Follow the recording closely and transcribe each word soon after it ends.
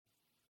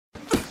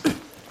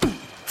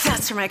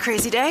That's for my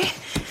crazy day.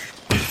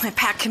 My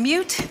packed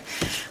commute,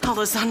 all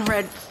those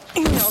unread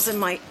emails in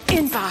my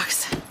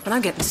inbox. But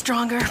I'm getting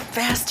stronger,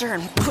 faster,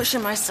 and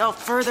pushing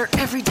myself further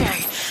every day.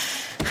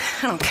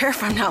 I don't care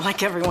if I'm not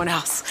like everyone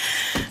else.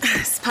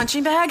 This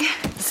punching bag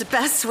is the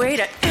best way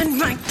to end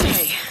my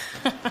day.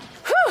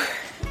 Whew.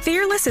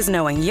 Fearless is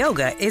knowing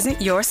yoga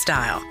isn't your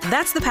style.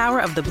 That's the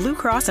power of the Blue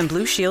Cross and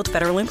Blue Shield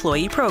Federal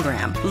Employee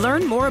Program.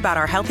 Learn more about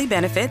our healthy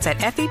benefits at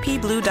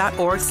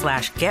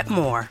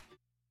fepblue.org/getmore.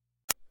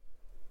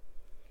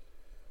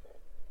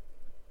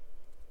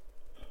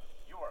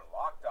 You are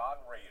Locked On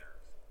Raiders,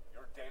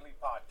 your daily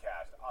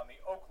podcast on the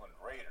Oakland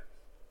Raiders.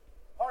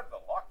 Part of the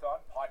Locked On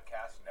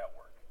Podcast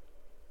Network.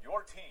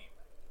 Your team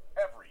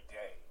every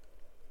day.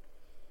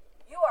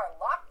 You are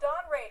Locked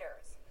On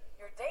Raiders,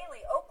 your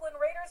daily Oakland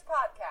Raiders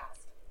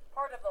podcast.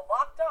 Part of the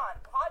Locked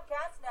On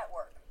Podcast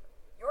Network.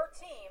 Your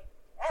team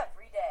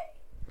every day.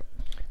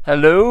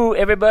 Hello,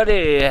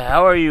 everybody.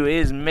 How are you? It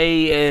is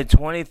May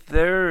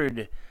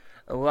 23rd.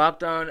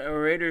 Locked On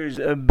Raiders,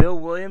 Bill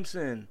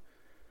Williamson.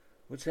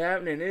 What's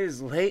happening? It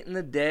is late in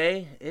the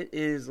day. It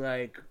is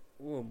like,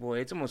 oh boy,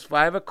 it's almost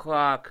 5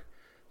 o'clock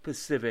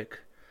Pacific.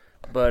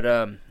 But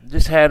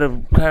just had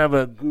a kind of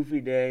a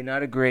goofy day.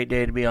 Not a great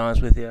day, to be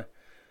honest with you.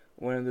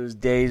 One of those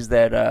days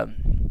that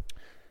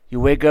you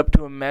wake up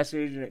to a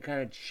message and it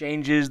kind of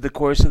changes the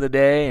course of the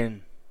day.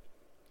 And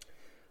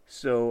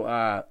so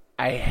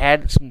I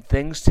had some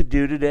things to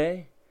do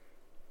today.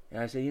 And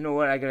I said, you know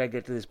what, I got to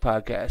get to this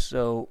podcast.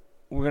 So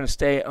we're going to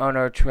stay on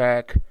our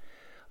track.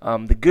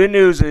 The good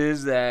news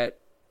is that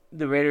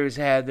the Raiders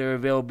had their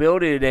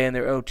availability today in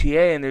their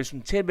OTA, and there's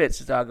some tidbits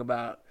to talk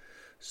about.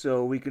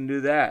 So we can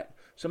do that.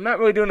 So I'm not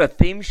really doing a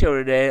theme show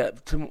today.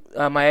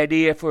 My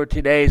idea for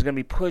today is going to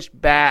be pushed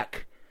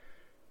back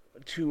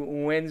to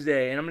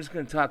Wednesday, and I'm just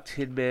going to talk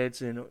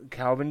tidbits and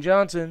Calvin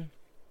Johnson.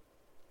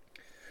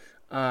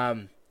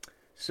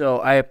 So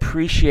I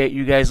appreciate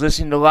you guys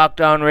listening to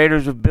Locked On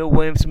Raiders with Bill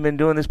Williamson. Been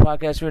doing this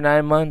podcast for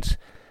 9 months.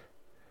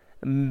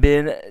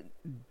 Been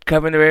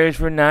covering the Raiders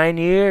for 9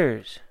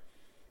 years.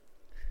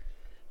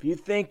 If you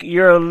think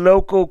your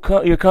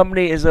your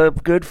company is a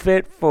good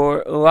fit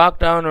for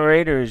Locked On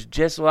Raiders,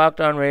 just Locked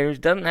On Raiders,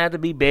 doesn't have to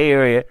be Bay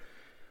Area,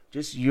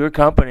 just your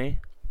company.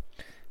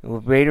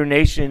 Raider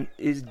Nation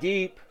is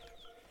deep.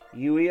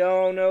 We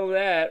all know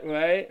that,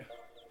 right?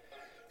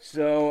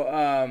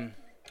 So,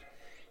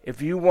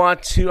 if you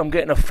want to, I'm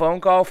getting a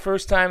phone call,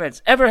 first time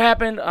it's ever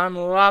happened on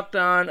Locked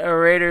On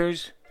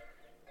Raiders,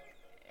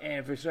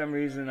 and for some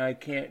reason I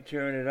can't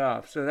turn it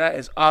off. So that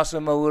is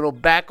awesome, a little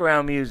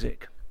background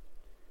music.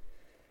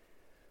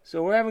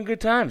 So we're having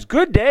good times.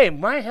 Good day.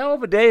 My hell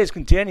of a day is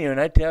continuing,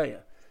 I tell you.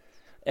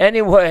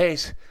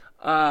 Anyways,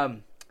 if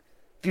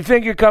you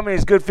think your company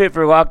is a good fit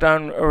for Locked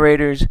On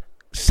Raiders,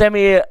 send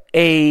me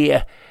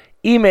a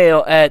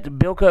email at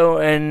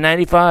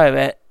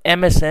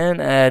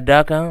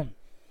bilko95@msn.com.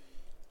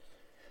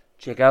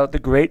 Check out the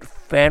great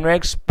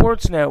FanRag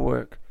Sports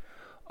Network.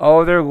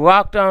 All their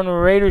Locked On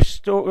Raiders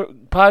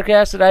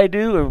podcasts that I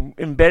do are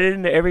embedded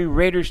into every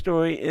Raider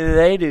story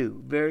they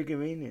do. Very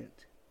convenient.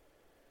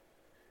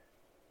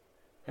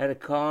 Had a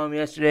column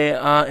yesterday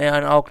on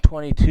ALK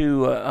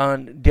 22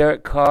 on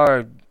Derek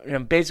Carr.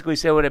 And basically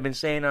said what I've been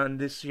saying on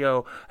this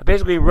show. I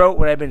basically wrote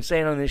what I've been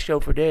saying on this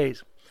show for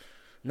days.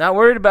 Not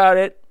worried about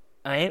it.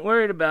 I ain't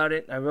worried about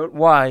it. I wrote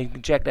why. You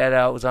can check that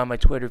out. It was on my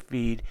Twitter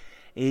feed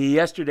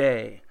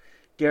yesterday.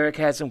 Derek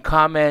had some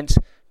comments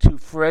to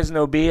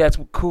Fresno B. That's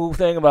a cool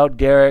thing about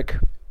Derek.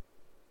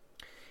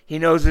 He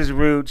knows his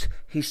roots.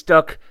 He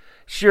stuck.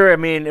 Sure, I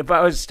mean, if I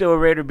was still a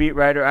Raider beat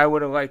writer, I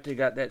would have liked to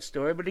got that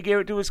story. But he gave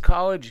it to his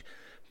college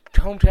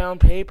hometown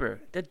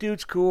paper. That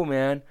dude's cool,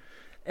 man.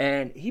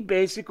 And he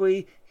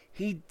didn't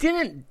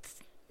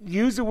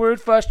use the word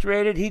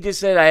frustrated. He just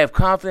said, I have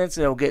confidence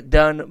it'll get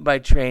done by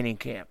training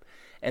camp.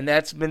 And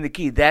that's been the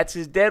key. That's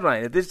his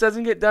deadline. If this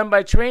doesn't get done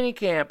by training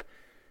camp,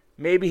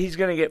 maybe he's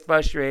going to get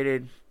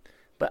frustrated.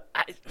 But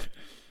I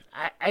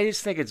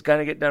just think it's going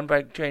to get done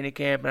by training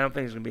camp, and I don't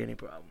think there's going to be any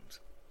problems.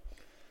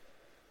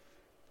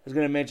 I was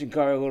going to mention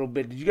Carr a little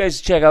bit. Did you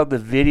guys check out the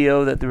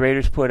video that the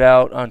Raiders put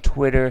out on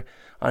Twitter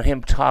on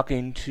him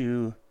talking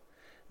to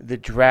the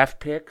draft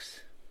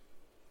picks?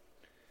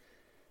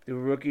 The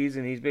rookies,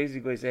 and he's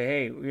basically saying,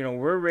 hey, you know,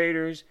 we're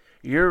Raiders,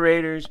 you're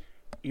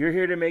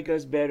here to make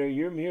us better,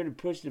 you're here to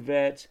push the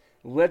vets,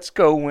 let's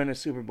go win a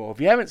Super Bowl. If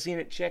you haven't seen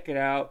it, check it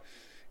out.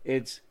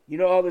 It's, you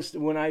know, all this,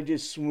 when I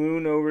just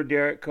swoon over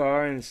Derek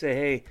Carr and say,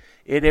 hey,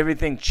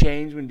 everything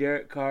changed when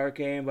Derek Carr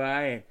came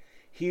by, and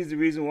he's the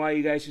reason why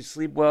you guys should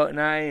sleep well at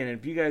night, and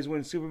if you guys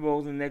win Super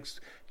Bowls in the next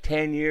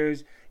 10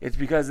 years, it's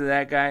because of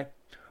that guy.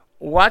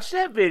 Watch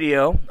that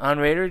video on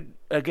Raider,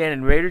 again,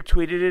 and Raider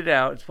tweeted it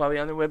out, it's probably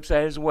on their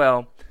website as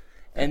well,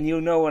 and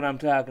you'll know what I'm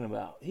talking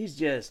about.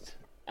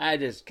 I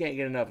just can't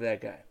get enough of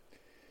that guy.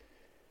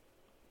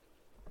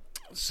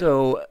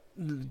 So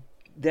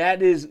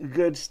that is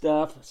good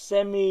stuff.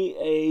 Send me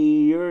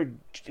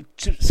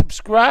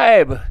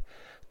subscribe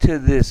to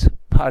this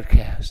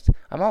podcast.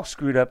 I'm all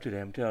screwed up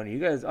today, I'm telling you. You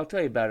guys, I'll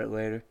tell you about it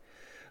later.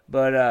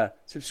 But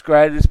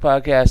subscribe to this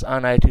podcast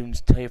on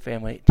iTunes. Tell your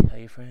family. Tell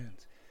your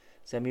friends.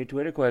 Send me your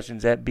Twitter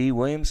questions at B.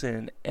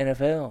 Williamson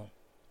NFL.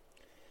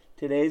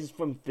 Today's is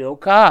from Phil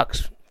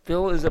Cox.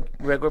 Phil is a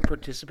regular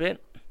participant.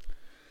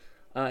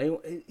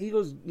 He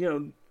goes,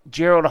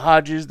 Gerald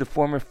Hodges, the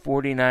former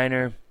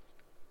 49er,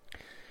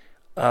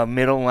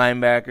 middle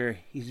linebacker.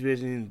 He's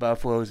visiting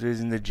Buffalo. He's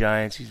visiting the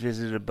Giants. He's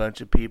visited a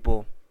bunch of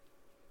people.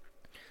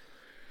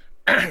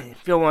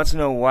 Phil wants to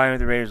know, why are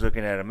the Raiders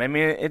looking at him? I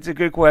mean, it's a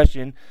good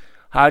question.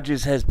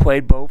 Hodges has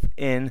played both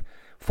in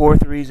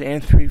 4-3s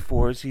and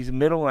 3-4s. He's a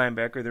middle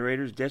linebacker. The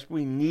Raiders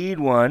desperately need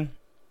one.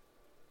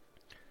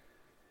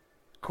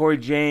 Corey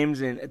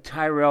James and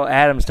Tyrell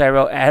Adams.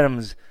 Tyrell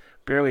Adams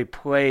barely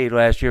played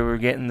last year. We're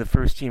getting the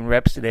first team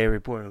reps today,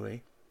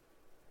 reportedly.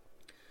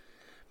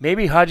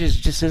 Maybe Hodges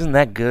just isn't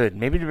that good.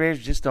 Maybe the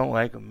Raiders just don't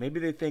like him. Maybe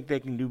they think they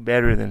can do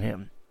better than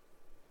him.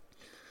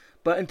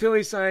 But until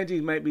he signs,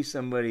 he might be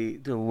somebody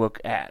to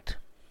look at.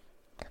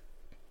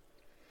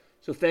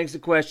 So thanks for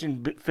the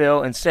question,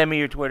 Phil, and send me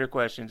your Twitter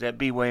questions at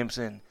B.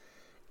 Williamson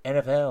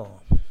NFL.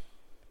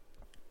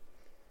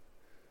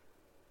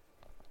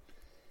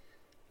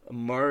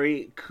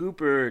 Amari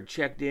Cooper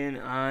checked in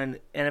on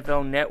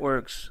NFL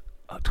Network's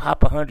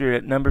top 100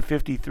 at number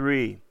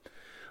 53.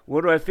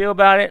 What do I feel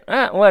about it?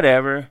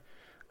 Whatever.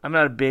 I'm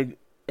not a big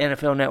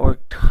NFL Network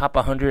top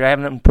 100. I have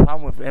no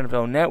problem with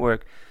NFL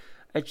Network.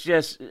 It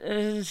just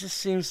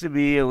seems to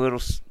be a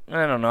little,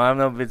 I don't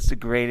know if it's the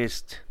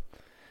greatest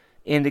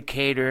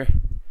indicator.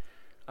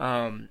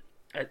 Some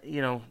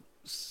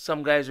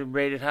guys are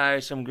rated high,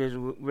 some guys are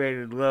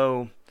rated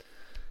low.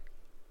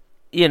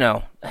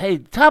 Hey,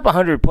 top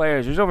 100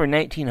 players, there's over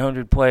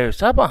 1,900 players.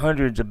 Top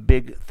 100 is a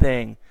big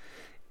thing.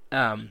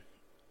 So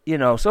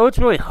it's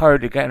really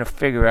hard to kind of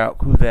figure out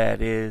who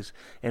that is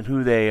and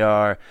who they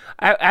are.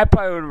 I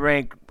probably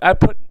would I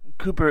put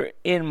Cooper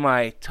in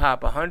my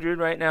top 100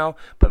 right now,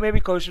 but maybe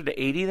closer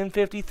to 80 than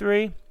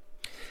 53.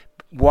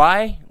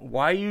 Why?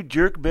 Why you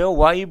jerk, Bill?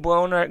 Why you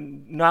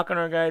knocking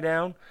our guy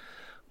down?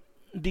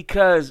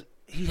 Because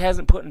he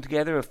hasn't put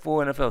together a full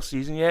NFL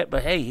season yet,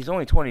 but hey, he's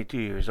only 22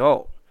 years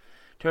old.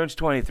 Turns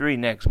 23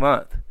 next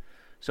month.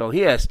 So he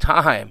has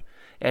time,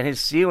 and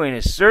his ceiling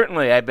is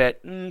certainly, I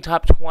bet,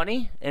 top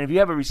 20. And if you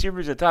have a receiver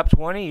who's a top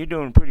 20, you're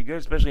doing pretty good,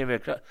 especially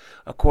if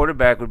a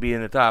quarterback would be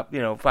in the top,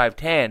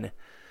 5'10".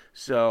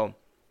 So,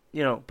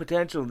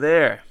 potential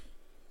there.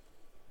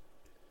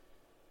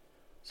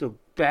 So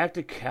back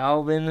to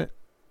Calvin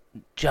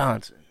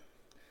Johnson.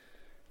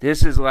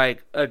 This is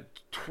like a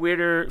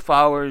Twitter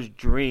follower's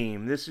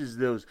dream. This is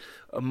those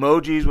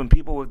emojis when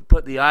people would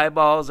put the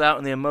eyeballs out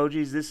in the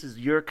emojis. This is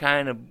your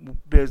kind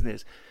of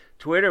business.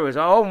 Twitter was,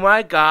 oh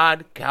my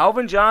God,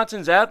 Calvin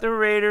Johnson's at the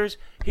Raiders.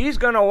 He's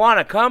going to want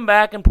to come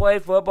back and play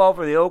football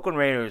for the Oakland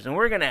Raiders. And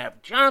we're going to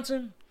have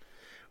Johnson.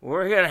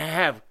 We're going to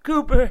have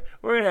Cooper.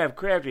 We're going to have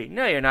Crabtree.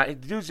 No, you're not. The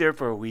dude's there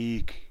for a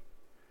week.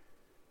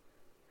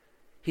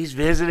 He's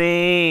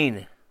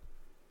visiting.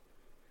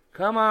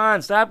 Come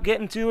on, stop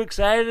getting too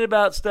excited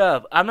about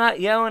stuff. I'm not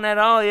yelling at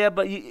all yet,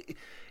 but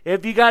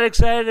if you got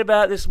excited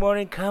about it this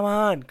morning, come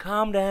on,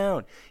 calm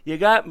down. You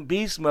got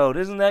beast mode.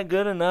 Isn't that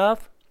good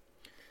enough?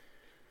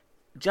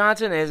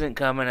 Johnson isn't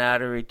coming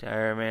out of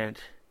retirement.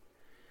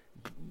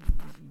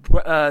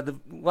 The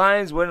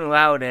Lions wouldn't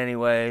allow it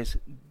anyways.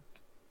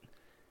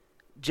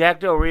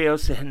 Jack Del Rio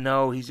said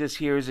no, he's just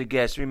here as a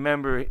guest.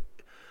 Remember,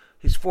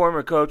 his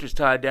former coach was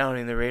Todd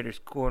Downing, the Raiders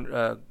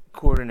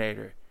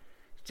coordinator.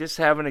 Just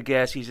having a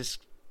guess. He's just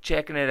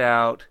checking it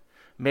out.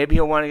 Maybe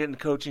he'll want to get into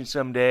coaching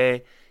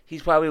someday.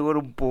 He's probably a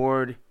little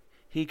bored.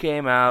 He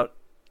came out.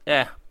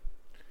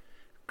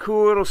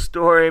 Cool little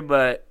story,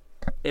 but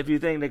if you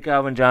think that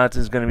Calvin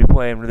Johnson's going to be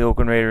playing for the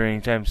Oakland Raiders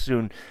anytime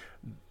soon,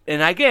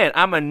 and again,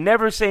 I'm a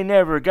never say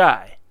never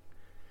guy.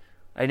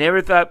 I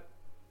never thought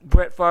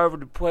Brett Favre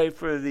would play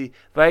for the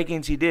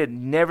Vikings. He did.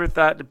 Never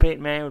thought that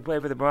Peyton Manning would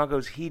play for the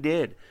Broncos. He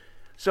did.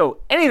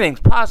 So anything's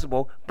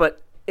possible,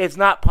 but it's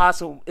not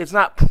possible. It's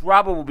not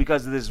probable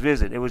because of this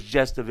visit. It was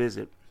just a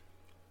visit.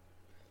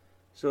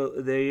 So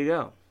there you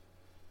go.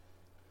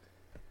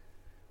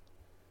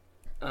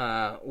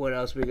 What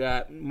else we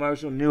got?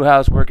 Marshall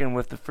Newhouse working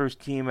with the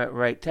first team at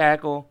right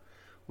tackle.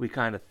 We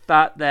kind of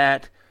thought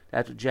that.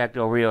 That's what Jack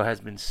Del Rio has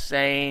been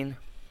saying.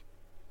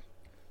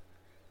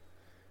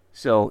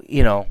 So,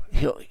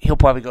 he'll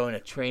probably go in a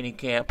training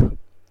camp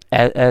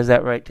as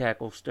that right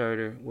tackle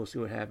starter. We'll see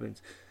what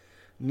happens.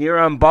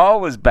 Neron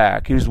Ball was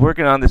back. He was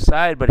working on the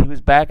side, but he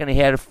was back and he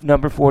had a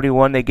number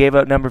 41. They gave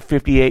out number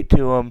 58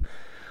 to him.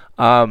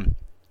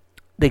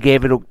 They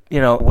gave it,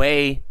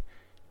 away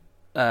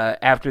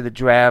after the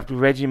draft.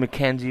 Reggie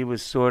McKenzie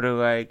was sort of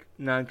like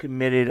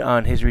non-committed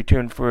on his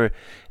return for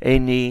a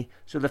knee.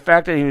 So the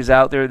fact that he was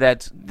out there,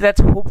 that's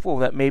hopeful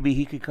that maybe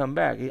he could come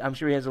back. I'm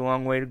sure he has a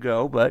long way to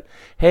go, but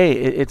hey,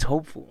 it's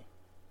hopeful.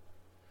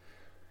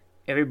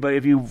 Everybody,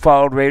 if you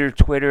followed Raider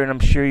Twitter, and I'm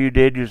sure you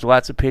did, there's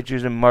lots of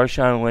pictures of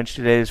Marshawn Lynch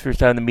today. It's the first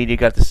time the media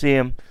got to see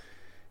him.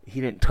 He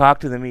didn't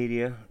talk to the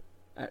media.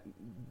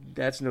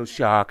 That's no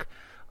shock.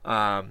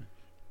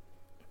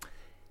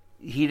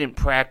 He didn't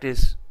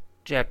practice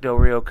Jack Del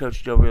Rio,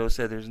 Coach Del Rio,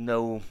 said there's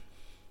no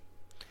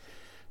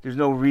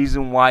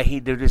reason why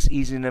they're just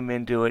easing him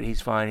into it.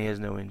 He's fine. He has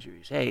no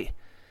injuries. Hey,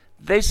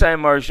 they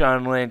signed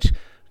Marshawn Lynch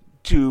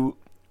to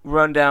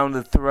run down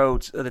the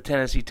throats of the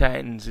Tennessee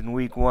Titans in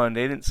Week 1.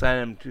 They didn't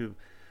sign him to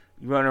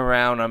run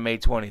around on May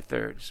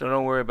 23rd, so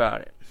don't worry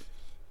about it.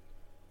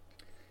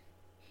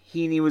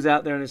 Heaney was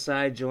out there on the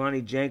side.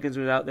 Jelani Jenkins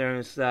was out there on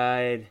the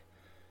side.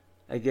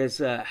 I guess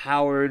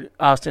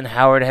Austin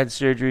Howard had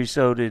surgery,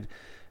 so did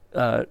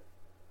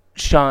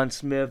Sean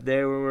Smith.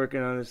 They were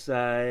working on the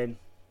side.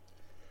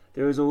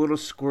 There was a little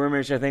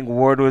skirmish. I think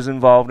Ward was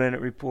involved in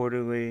it,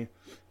 reportedly.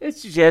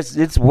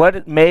 It's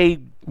what May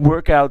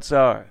workouts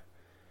are.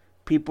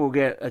 People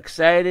get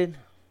excited.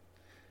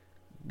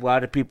 A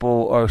lot of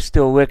people are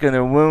still licking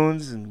their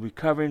wounds and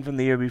recovering from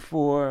the year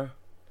before.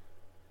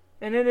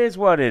 And it is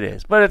what it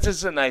is. But it's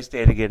just a nice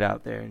day to get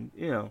out there. And,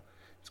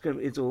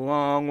 it's a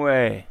long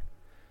way.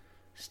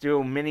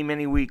 Still many,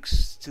 many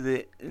weeks to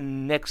the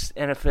next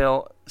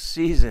NFL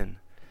season.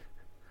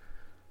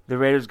 The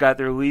Raiders got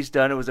their lease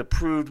done. It was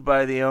approved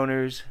by the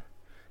owners.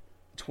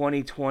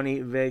 2020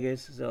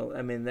 Vegas. So,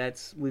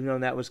 we've known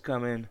that was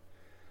coming.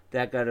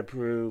 That got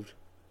approved.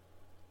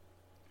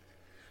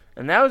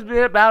 And that was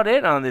about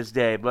it on this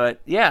day. But,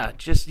 yeah,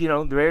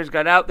 the Raiders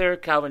got out there.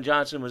 Calvin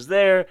Johnson was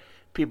there.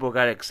 People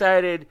got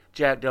excited.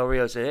 Jack Del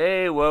Rio said,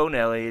 hey, whoa,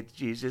 Nelly, it's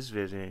Jesus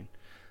visiting.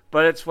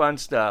 But it's fun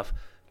stuff.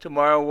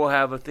 Tomorrow we'll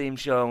have a theme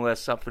show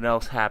unless something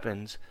else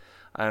happens.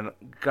 And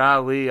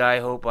golly, I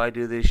hope I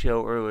do this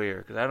show earlier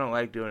because I don't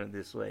like doing it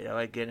this late. I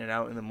like getting it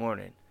out in the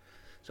morning.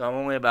 So I'm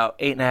only about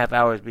 8.5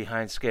 hours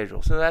behind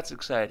schedule. So that's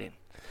exciting.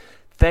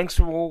 Thanks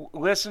for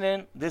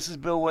listening. This is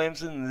Bill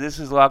Williamson, and this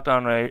is Locked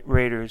On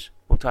Raiders.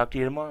 We'll talk to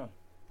you tomorrow.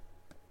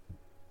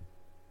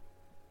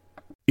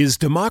 Is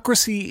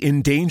democracy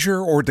in danger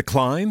or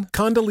decline?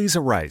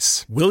 Condoleezza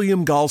Rice,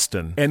 William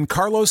Galston, and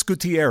Carlos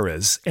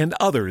Gutierrez and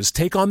others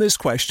take on this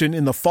question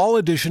in the fall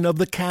edition of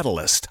The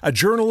Catalyst, a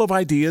journal of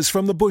ideas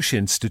from the Bush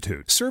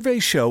Institute.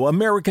 Surveys show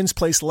Americans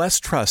place less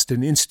trust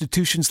in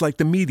institutions like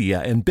the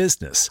media and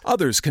business.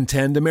 Others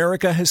contend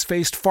America has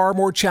faced far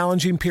more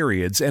challenging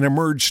periods and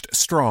emerged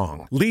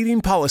strong.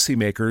 Leading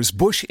policymakers,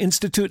 Bush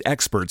Institute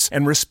experts,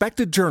 and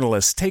respected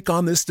journalists take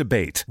on this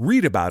debate.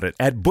 Read about it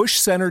at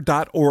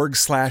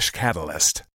bushcenter.org/catalyst.